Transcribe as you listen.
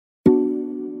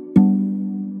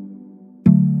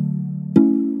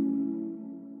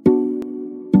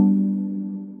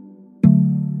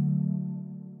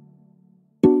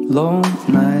Long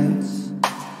nights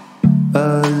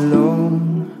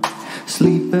alone,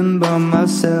 sleeping by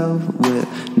myself with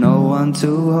no one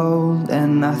to hold.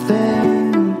 And I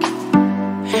think,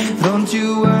 don't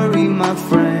you worry my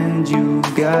friend, you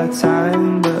got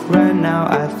time. But right now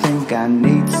I think I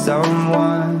need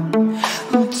someone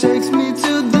who takes me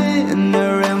to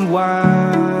dinner and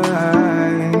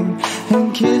wine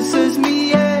and kisses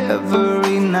me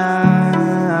every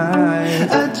night.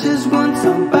 I just want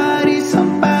somebody to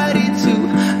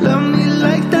love me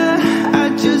like that.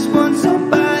 I just want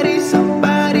somebody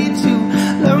to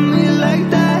love me like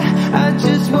that. I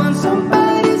just want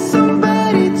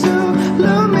somebody to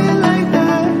love me like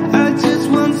that. I just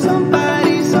want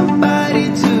somebody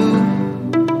to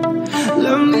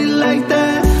love me like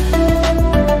that.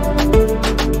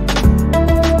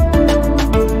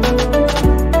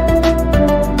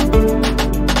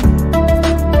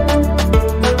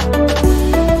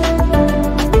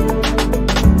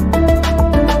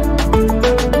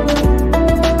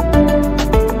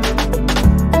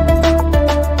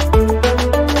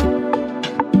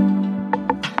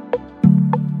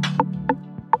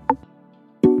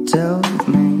 Tell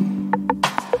me,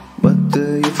 what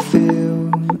do you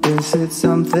feel? Is it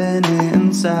something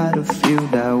inside of you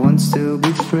that wants to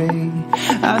be free?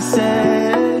 I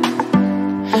said,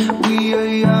 we are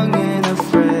young and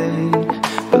afraid,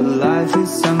 but life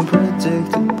is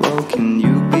unpredictable. Can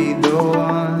you be the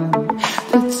one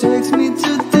that takes me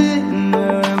to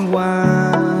dinner and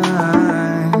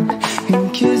wine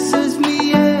and kisses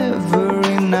me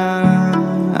every night?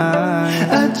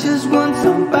 I just want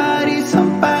somebody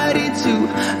to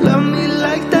love me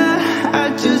like that.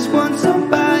 I just want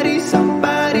somebody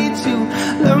to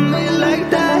love me like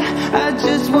that. I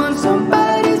just want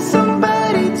somebody